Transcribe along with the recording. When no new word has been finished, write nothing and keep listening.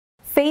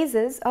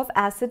Phases of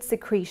acid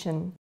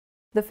secretion.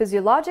 The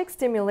physiologic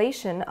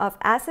stimulation of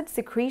acid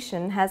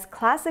secretion has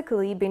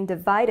classically been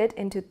divided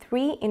into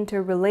three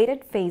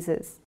interrelated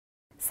phases: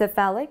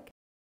 cephalic,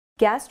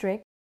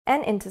 gastric,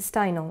 and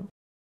intestinal.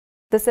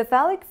 The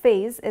cephalic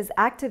phase is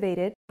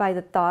activated by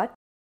the thought,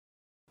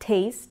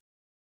 taste,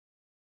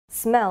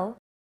 smell,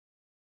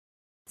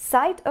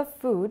 sight of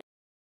food,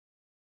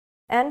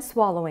 and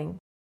swallowing.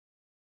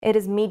 It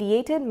is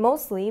mediated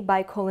mostly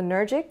by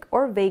cholinergic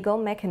or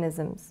vagal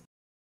mechanisms.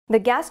 The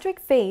gastric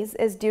phase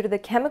is due to the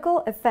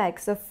chemical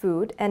effects of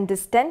food and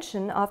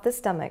distension of the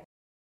stomach.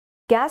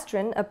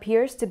 Gastrin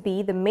appears to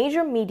be the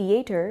major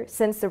mediator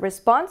since the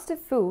response to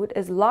food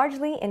is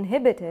largely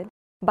inhibited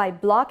by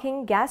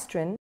blocking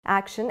gastrin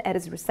action at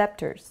its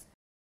receptors.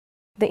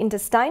 The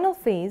intestinal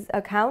phase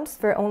accounts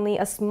for only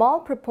a small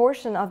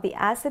proportion of the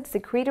acid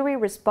secretory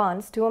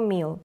response to a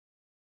meal.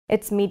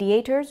 Its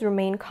mediators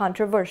remain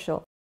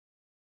controversial.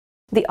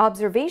 The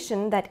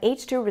observation that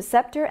H2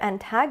 receptor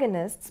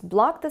antagonists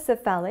block the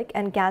cephalic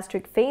and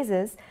gastric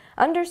phases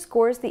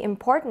underscores the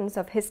importance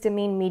of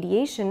histamine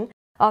mediation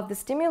of the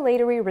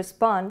stimulatory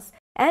response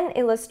and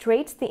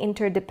illustrates the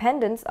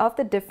interdependence of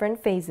the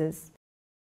different phases.